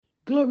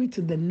Glory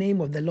to the name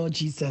of the Lord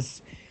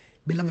Jesus.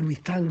 Beloved, we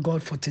thank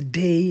God for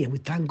today and we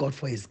thank God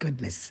for his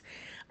goodness.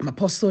 I'm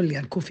Apostle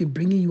LYANNE KOFFI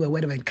bringing you a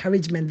word of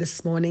encouragement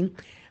this morning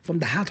from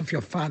the heart of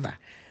your Father.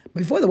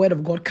 Before the word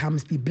of God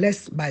comes, be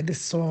blessed by this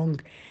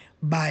song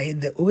by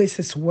the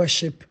Oasis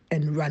Worship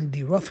and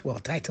Randy Rothwell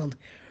titled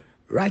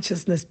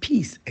Righteousness,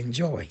 Peace, and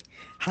Joy.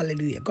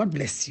 Hallelujah. God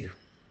bless you.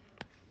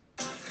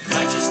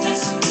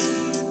 Righteousness,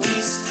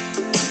 peace,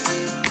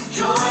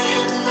 joy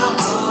in the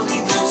Holy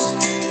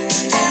Ghost.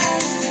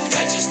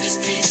 Righteousness,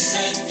 peace,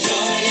 and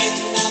joy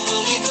in the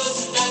Holy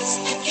Ghost. That's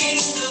the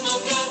kingdom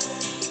of God.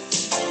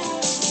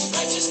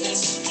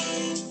 Righteousness,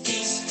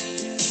 peace,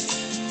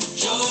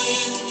 joy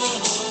in the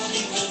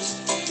Holy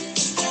Ghost.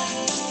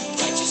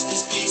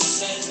 Righteousness,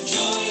 peace, and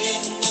joy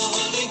in the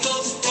Holy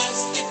Ghost.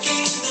 That's the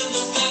kingdom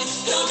of God.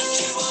 Don't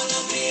you want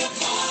to be a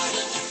part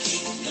of the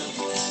kingdom?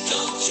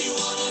 Don't you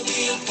want to be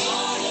a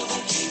part of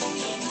the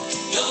kingdom?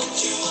 Don't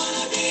you want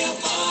to be a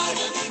part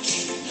of the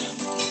kingdom?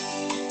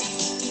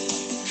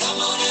 Come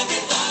on,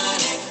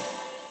 everybody.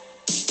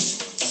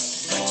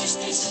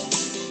 Righteousness,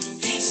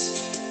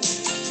 peace,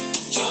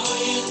 joy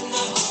in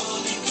the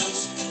Holy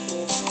Ghost.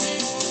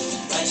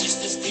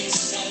 Righteousness,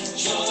 peace, and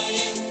joy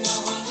in the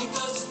Holy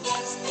Ghost.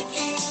 That's the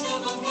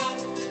kingdom of God.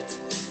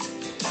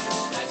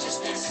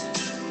 Righteousness,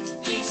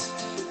 peace,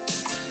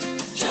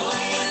 joy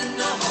in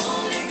the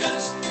Holy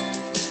Ghost.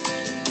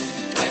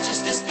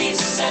 Righteousness,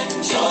 peace, and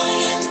joy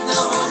in the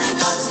Holy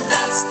Ghost.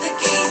 That's the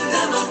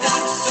kingdom of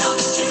God.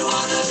 Don't you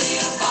want to be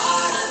a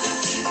part of the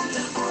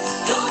kingdom?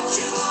 Don't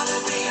you want to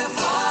be a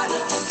part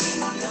of the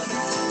kingdom?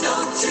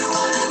 Don't you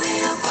want to be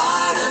a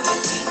part of the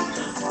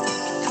kingdom?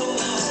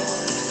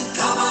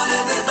 Come on,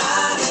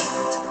 everybody.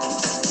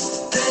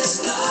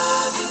 There's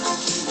love in the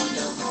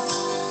kingdom.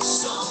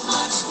 So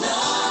much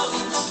love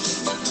in the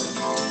kingdom.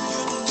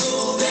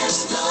 Oh,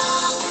 there's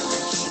love in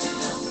the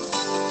kingdom.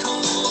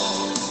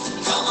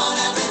 Come on,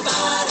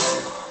 everybody.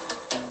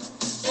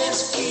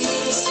 There's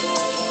peace.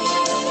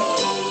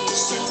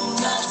 So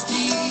much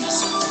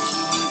peace.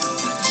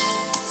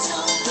 So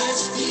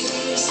much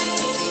peace.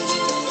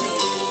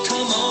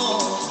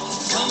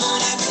 Come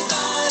on,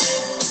 everybody.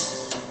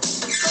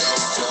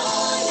 There's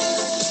joy in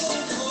the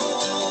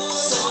kingdom.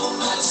 So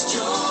much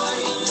joy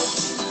in the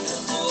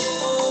kingdom.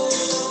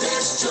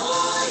 There's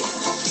joy in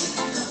the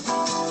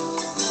kingdom.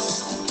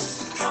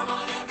 Come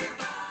on,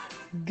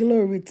 everybody.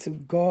 Glory to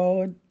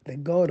God, the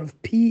God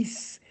of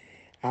peace,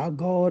 our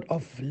God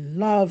of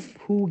love,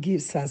 who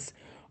gives us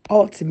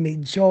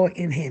ultimate joy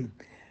in him.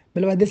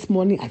 Beloved, this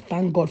morning I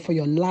thank God for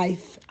your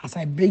life as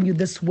I bring you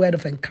this word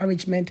of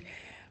encouragement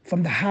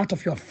from the heart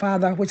of your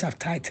Father, which I've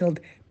titled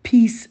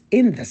Peace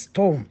in the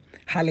Storm.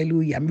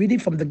 Hallelujah. I'm reading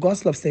from the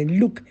Gospel of St.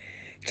 Luke,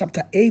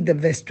 chapter 8, the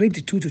verse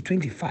 22 to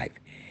 25.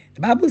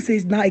 The Bible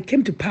says, Now it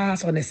came to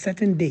pass on a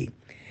certain day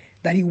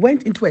that he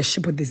went into a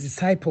ship with his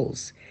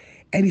disciples,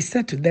 and he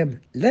said to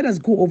them, Let us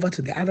go over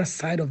to the other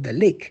side of the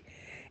lake.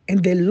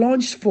 And they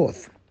launched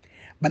forth.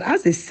 But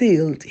as they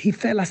sailed, he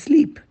fell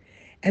asleep.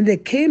 And there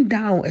came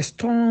down a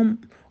storm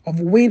of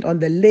wind on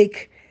the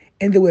lake,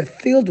 and they were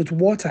filled with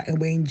water and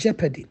were in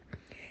jeopardy.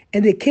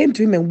 And they came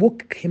to him and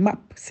woke him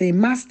up, saying,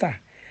 Master,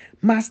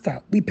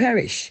 Master, we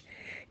perish.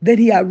 Then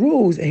he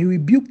arose and he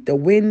rebuked the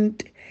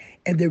wind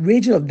and the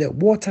raging of the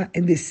water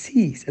and the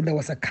seas, and there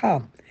was a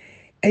calm.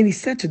 And he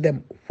said to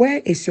them, Where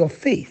is your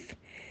faith?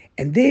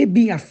 And they,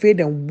 being afraid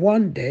and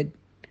wondered,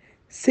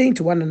 saying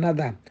to one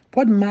another,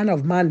 What manner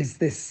of man is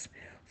this?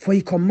 For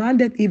he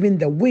commanded even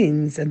the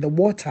winds and the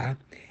water,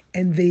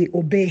 and they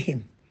obey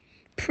him.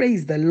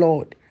 Praise the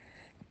Lord.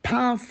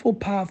 Powerful,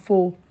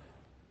 powerful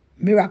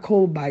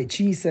miracle by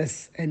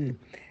Jesus. And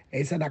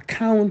it's an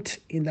account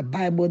in the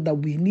Bible that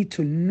we need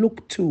to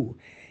look to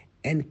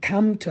and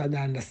come to an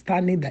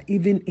understanding that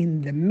even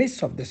in the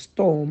midst of the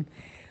storm,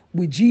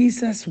 with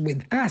Jesus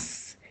with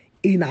us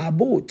in our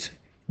boat,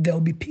 there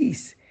will be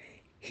peace.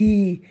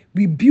 He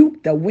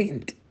rebuked the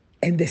wind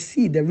and the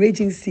sea, the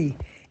raging sea,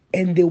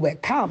 and they were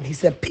calm. He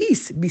said,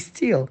 Peace, be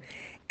still.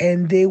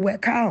 And they were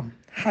calm.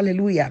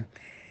 Hallelujah.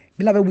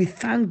 Beloved, we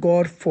thank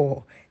God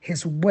for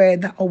his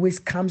word that always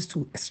comes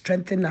to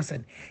strengthen us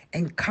and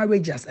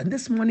encourage us. And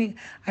this morning,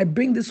 I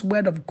bring this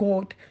word of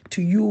God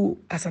to you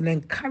as an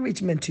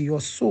encouragement to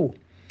your soul.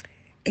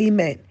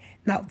 Amen.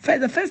 Now,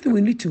 the first thing we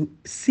need to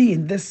see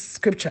in this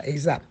scripture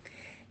is that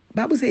the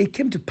Bible says it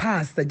came to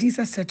pass that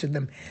Jesus said to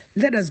them,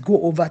 Let us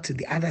go over to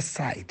the other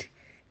side.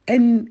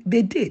 And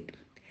they did.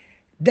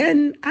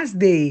 Then as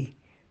they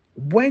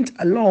went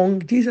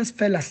along, Jesus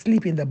fell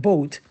asleep in the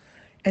boat,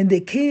 and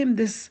there came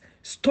this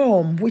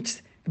storm,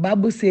 which the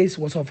Bible says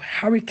was of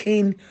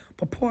hurricane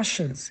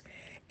proportions,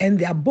 and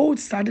their boat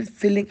started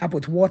filling up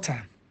with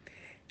water.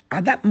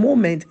 At that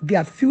moment,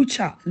 their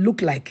future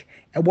looked like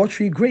a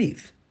watery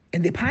grave,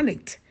 and they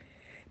panicked.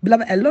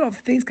 Beloved, a lot of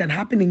things can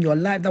happen in your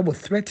life that will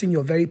threaten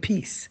your very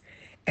peace,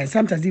 and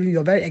sometimes even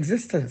your very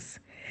existence.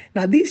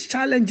 Now, these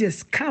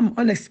challenges come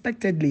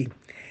unexpectedly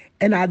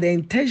and are the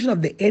intention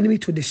of the enemy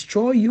to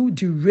destroy you,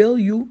 derail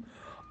you,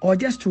 or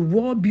just to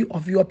rob you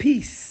of your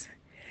peace.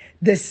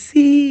 The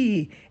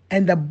sea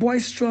and the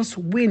boisterous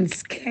wind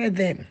scare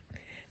them.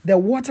 The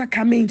water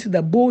coming into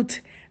the boat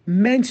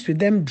meant to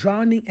them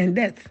drowning and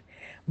death.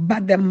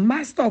 But the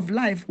master of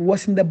life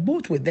was in the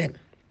boat with them.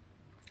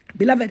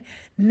 Beloved,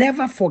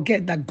 never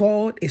forget that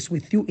God is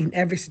with you in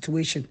every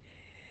situation.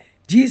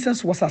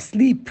 Jesus was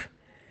asleep.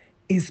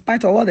 In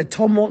spite of all the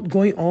tumult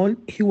going on,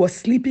 he was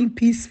sleeping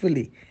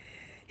peacefully.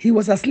 He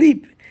was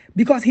asleep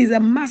because he's a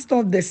master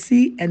of the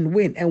sea and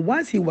wind. And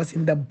once he was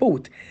in the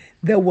boat,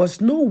 there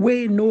was no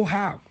way, no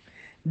how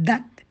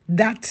that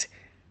that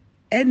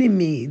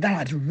enemy that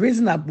had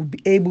risen up would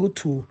be able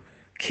to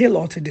kill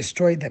or to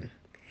destroy them.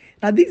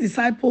 Now, these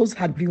disciples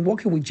had been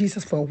walking with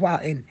Jesus for a while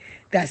and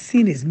they had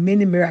seen his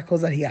many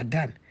miracles that he had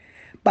done.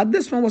 But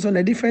this one was on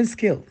a different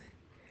scale.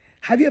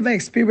 Have you ever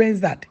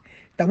experienced that?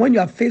 That when you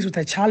are faced with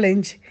a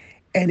challenge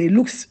and it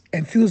looks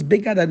and feels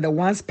bigger than the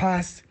ones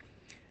past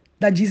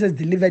that Jesus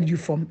delivered you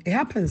from, it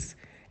happens.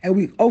 And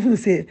we often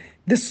say,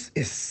 this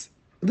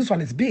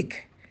one is big.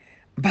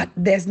 But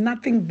there's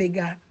nothing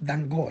bigger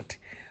than God.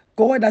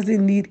 God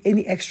doesn't need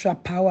any extra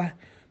power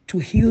to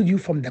heal you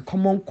from the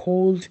common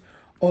cold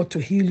or to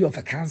heal you of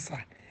a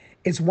cancer.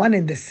 It's one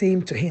and the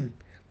same to him.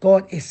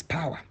 God is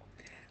power.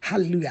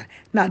 Hallelujah.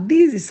 Now,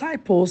 these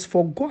disciples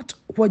forgot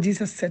what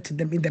Jesus said to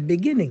them in the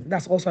beginning.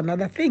 That's also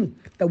another thing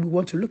that we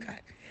want to look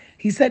at.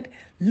 He said,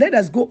 let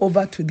us go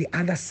over to the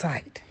other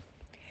side.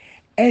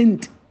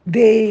 And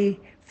they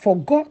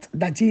forgot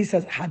that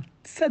Jesus had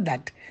said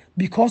that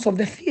because of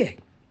the fear.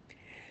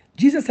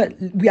 Jesus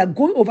said, we are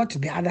going over to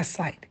the other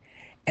side.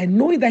 And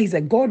knowing that he's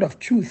a God of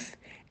truth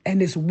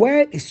and his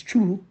word is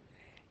true,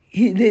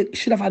 they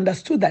should have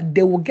understood that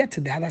they will get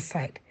to the other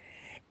side.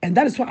 And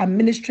that is why I'm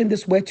ministering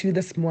this word to you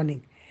this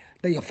morning.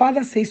 That your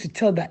Father says to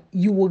tell that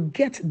you will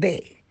get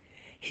there.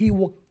 He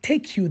will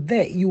take you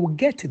there. You will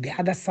get to the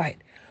other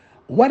side.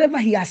 Whatever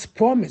he has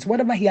promised,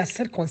 whatever he has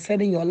said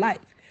concerning your life,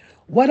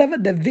 whatever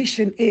the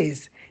vision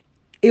is,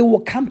 it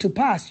will come to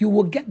pass. You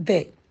will get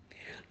there.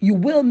 You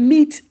will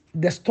meet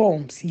the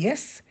storms,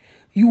 yes.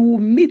 You will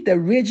meet the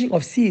raging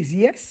of seas,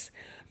 yes.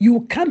 You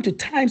will come to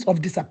times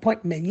of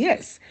disappointment,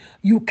 yes.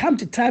 You will come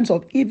to times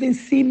of even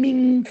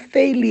seeming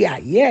failure,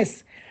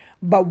 yes.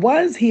 But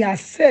once he has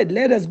said,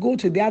 let us go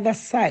to the other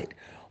side,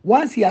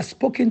 once he has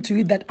spoken to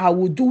you that I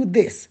will do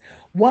this,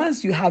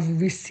 once you have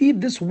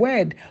received this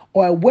word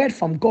or a word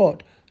from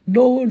God,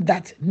 know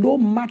that no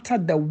matter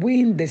the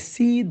wind, the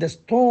sea, the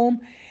storm,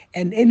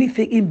 and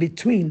anything in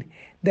between,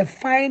 the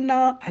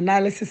final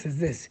analysis is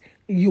this: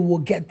 you will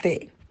get there.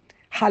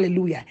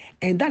 Hallelujah.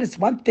 And that is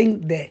one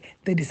thing the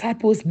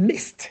disciples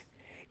missed.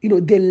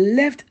 They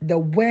left the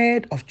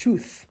word of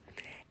truth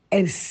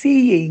and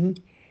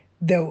seeing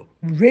the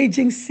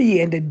raging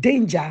sea and the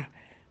danger,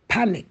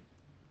 panic.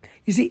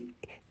 You see,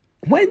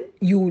 when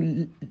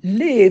you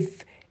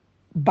live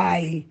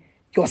by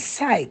your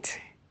sight,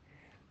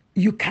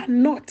 you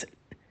cannot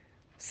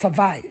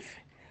survive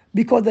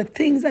because the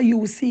things that you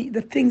will see,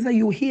 the things that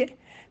you hear,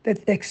 the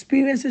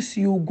experiences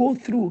you go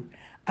through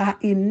are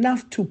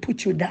enough to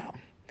put you down.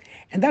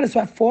 And that is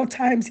why 4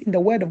 times in the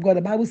word of God,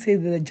 the Bible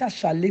says that the just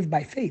shall live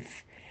by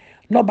faith,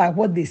 not by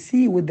what they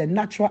see with the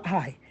natural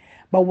eye,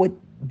 but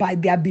by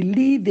their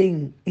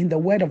believing in the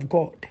word of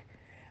God,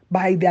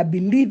 by their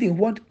believing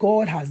what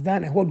God has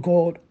done and what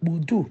God will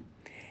do.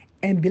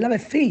 And beloved,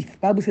 faith,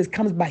 Bible says,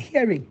 comes by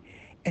hearing,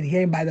 and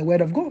hearing by the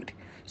word of God.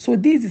 So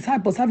these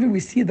disciples, having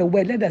received the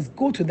word, let us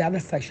go to the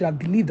other side, should have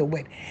believed the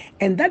word.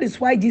 And that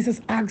is why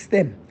Jesus asked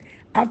them,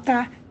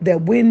 after the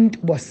wind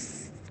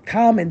was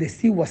calm and the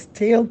sea was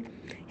still,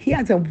 he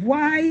asked them,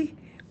 why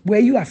were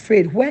you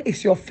afraid? Where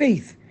is your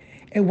faith?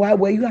 And why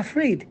were you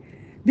afraid?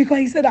 Because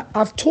he said,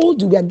 I've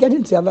told you we are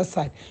getting to the other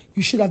side.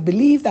 You should have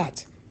believed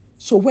that.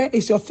 So where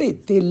is your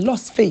faith? They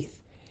lost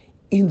faith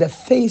in the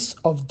face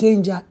of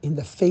danger, in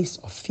the face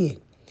of fear.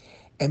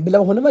 And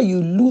beloved, whenever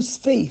you lose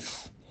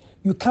faith,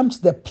 you come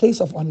to the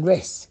place of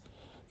unrest.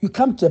 You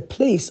come to a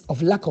place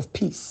of lack of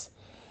peace.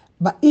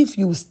 But if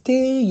you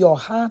stay your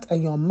heart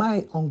and your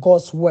mind on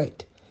God's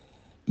word,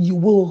 you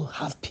will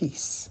have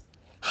peace.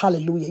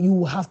 Hallelujah. You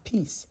will have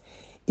peace.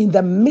 In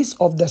the midst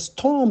of the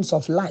storms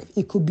of life,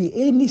 it could be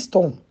any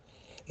storm.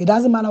 It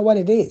doesn't matter what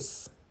it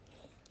is.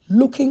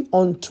 Looking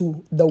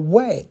onto the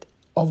word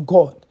of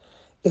God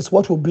is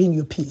what will bring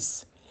you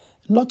peace,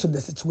 not to the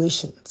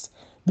situations.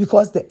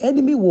 Because the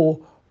enemy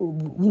will,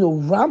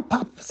 ramp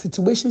up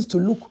situations to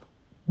look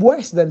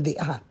worse than they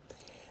are.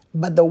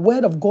 But the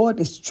word of God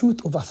is truth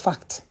over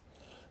fact.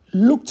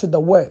 Look to the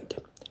word,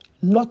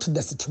 not to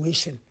the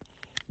situation.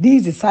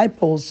 These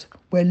disciples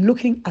were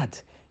looking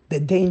at the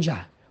danger,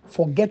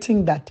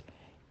 forgetting that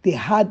they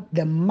had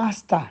the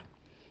master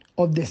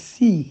of the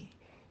sea,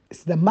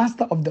 the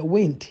master of the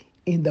wind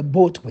in the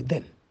boat with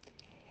them.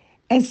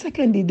 And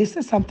secondly, they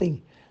said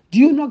something. Do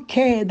you not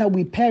care that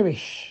we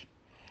perish?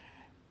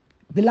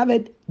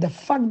 Beloved, the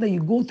fact that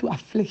you go through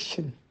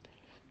affliction,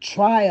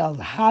 trial,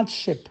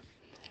 hardship,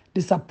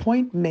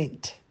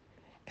 disappointment,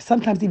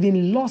 sometimes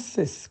even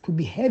losses, could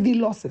be heavy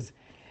losses,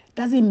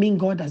 doesn't mean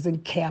God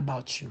doesn't care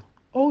about you.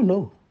 Oh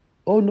no.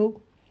 Oh no.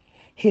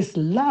 His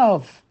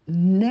love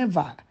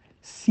never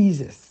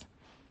ceases.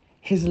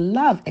 His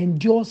love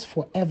endures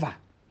forever.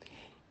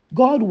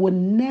 God will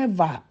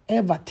never,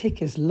 ever take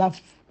his love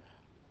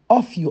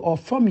off you or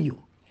from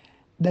you.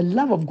 The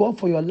love of God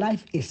for your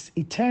life is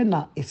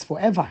eternal, it's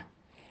forever.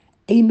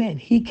 Amen.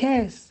 He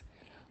cares.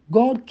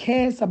 God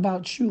cares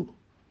about you.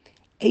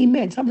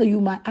 Amen. Sometimes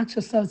you might ask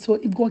yourself, so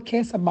if God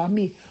cares about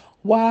me,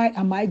 why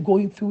am I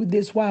going through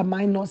this? Why am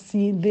I not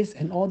seeing this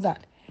and all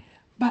that?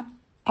 But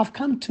I've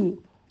come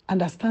to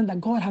understand that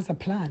God has a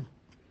plan.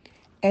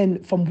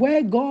 And from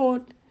where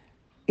God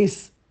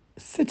is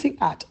sitting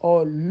at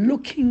or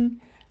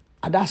looking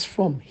at us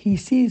from, he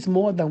sees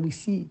more than we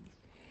see.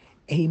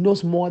 And he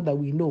knows more than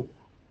we know.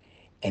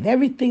 And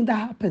everything that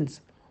happens,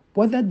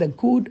 whether the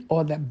good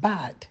or the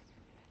bad,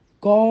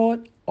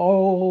 God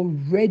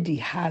already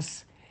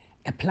has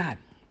a plan.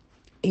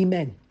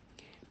 Amen.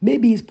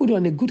 Maybe he's put you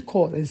on a good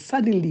course and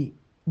suddenly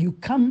you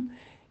come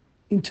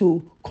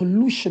into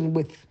collusion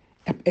with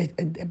a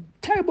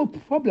terrible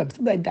problem,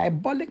 something a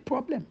diabolic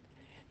problem.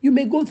 You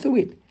may go through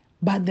it,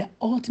 but the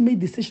ultimate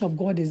decision of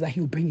God is that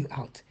he'll bring you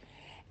out.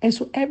 And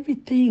so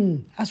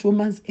everything, as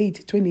Romans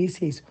 8:28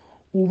 says,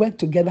 will work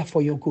together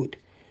for your good.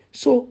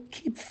 So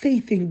keep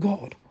faith in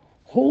God.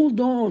 Hold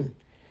on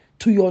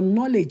to your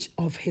knowledge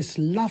of his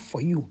love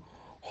for you.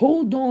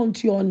 Hold on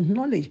to your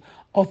knowledge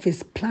of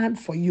his plan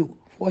for you,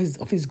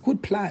 of his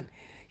good plan.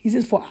 He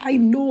says, for I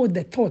know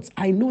the thoughts,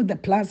 I know the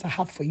plans I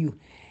have for you.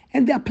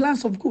 And they are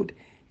plans of good.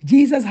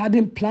 Jesus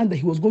hadn't planned that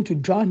he was going to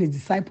drown his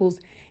disciples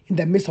in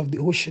the midst of the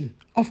ocean.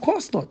 Of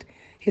course not.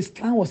 His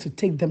plan was to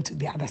take them to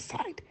the other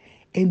side.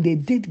 And they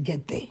did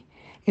get there.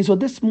 And so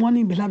this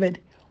morning, beloved,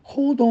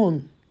 hold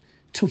on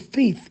to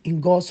faith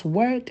in God's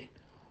word,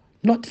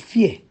 not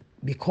fear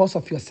because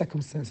of your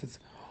circumstances.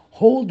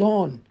 Hold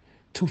on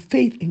to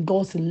faith in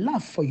God's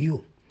love for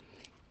you,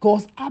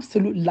 God's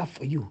absolute love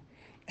for you.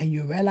 And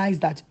you realize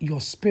that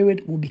your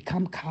spirit will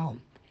become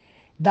calm.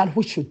 That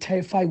which should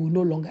terrify will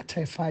no longer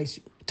terrify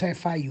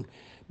you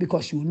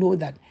because you know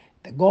that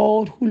the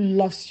God who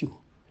loves you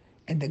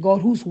and the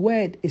God whose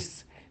word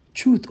is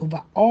truth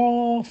over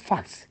all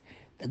facts,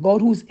 the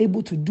God who is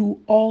able to do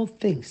all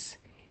things,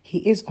 he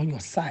is on your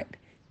side.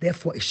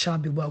 Therefore, it shall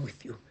be well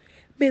with you.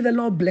 May the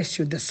Lord bless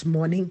you this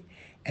morning.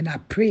 And I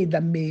pray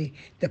that may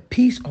the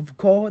peace of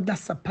God that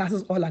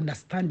surpasses all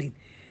understanding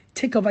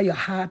take over your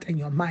heart and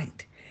your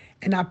mind.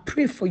 And I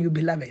pray for you,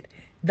 beloved,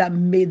 that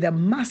may the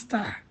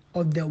master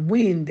of the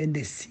wind and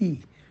the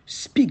sea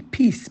speak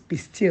peace, be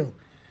still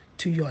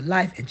to your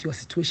life and to your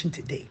situation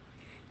today.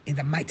 In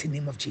the mighty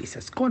name of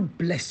Jesus. God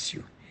bless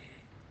you.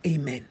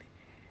 Amen.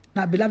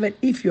 Now, beloved,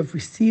 if you have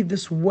received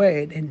this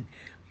word and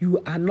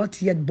you are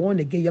not yet born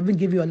again, you haven't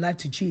given your life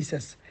to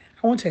Jesus,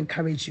 I want to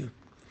encourage you.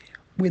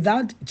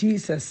 Without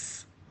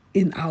Jesus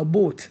in our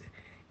boat,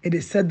 it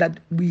is said that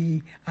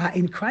we are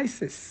in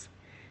crisis.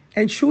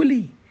 And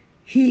truly,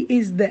 he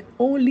is the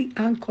only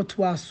anchor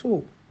to our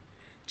soul.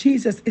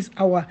 Jesus is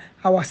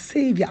our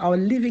Savior, our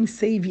living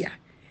Savior.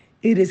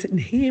 It is in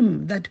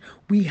him that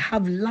we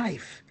have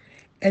life.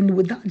 And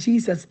without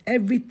Jesus,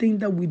 everything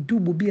that we do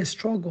will be a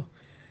struggle.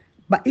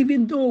 But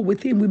even though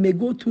with him we may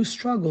go through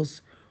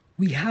struggles,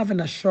 we have an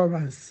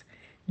assurance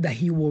that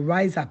he will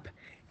rise up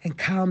and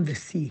calm the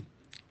sea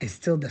and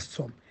still the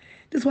storm.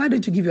 This why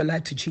don't you give your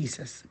life to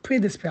Jesus? Pray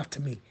this prayer after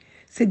me.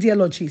 Say, dear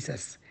Lord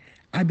Jesus,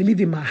 I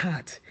believe in my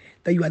heart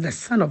that you are the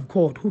Son of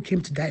God who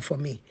came to die for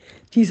me.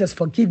 Jesus,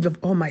 forgive me of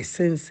all my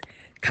sins.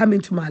 Come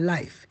into my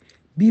life.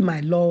 Be my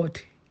Lord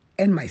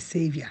and my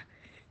Savior.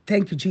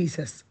 Thank you,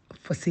 Jesus,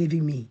 for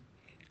saving me.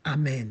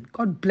 Amen.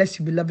 God bless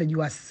you, beloved.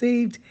 You are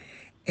saved,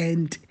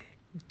 and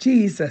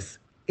Jesus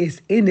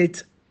is in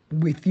it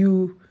with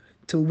you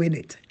to win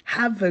it.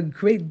 Have a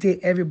great day,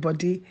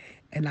 everybody,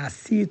 and I'll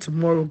see you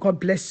tomorrow. God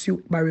bless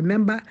you. But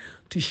remember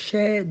to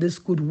share this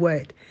good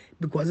word,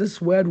 because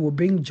this word will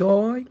bring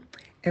joy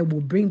and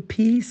will bring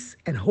peace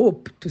and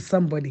hope to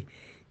somebody,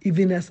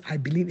 even as I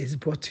believe is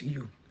brought to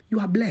you. You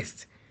are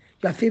blessed.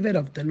 You are favored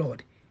of the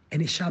Lord,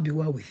 and it shall be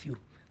well with you.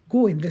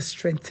 Go in this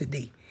strength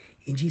today.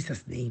 In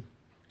Jesus' name,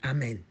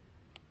 amen.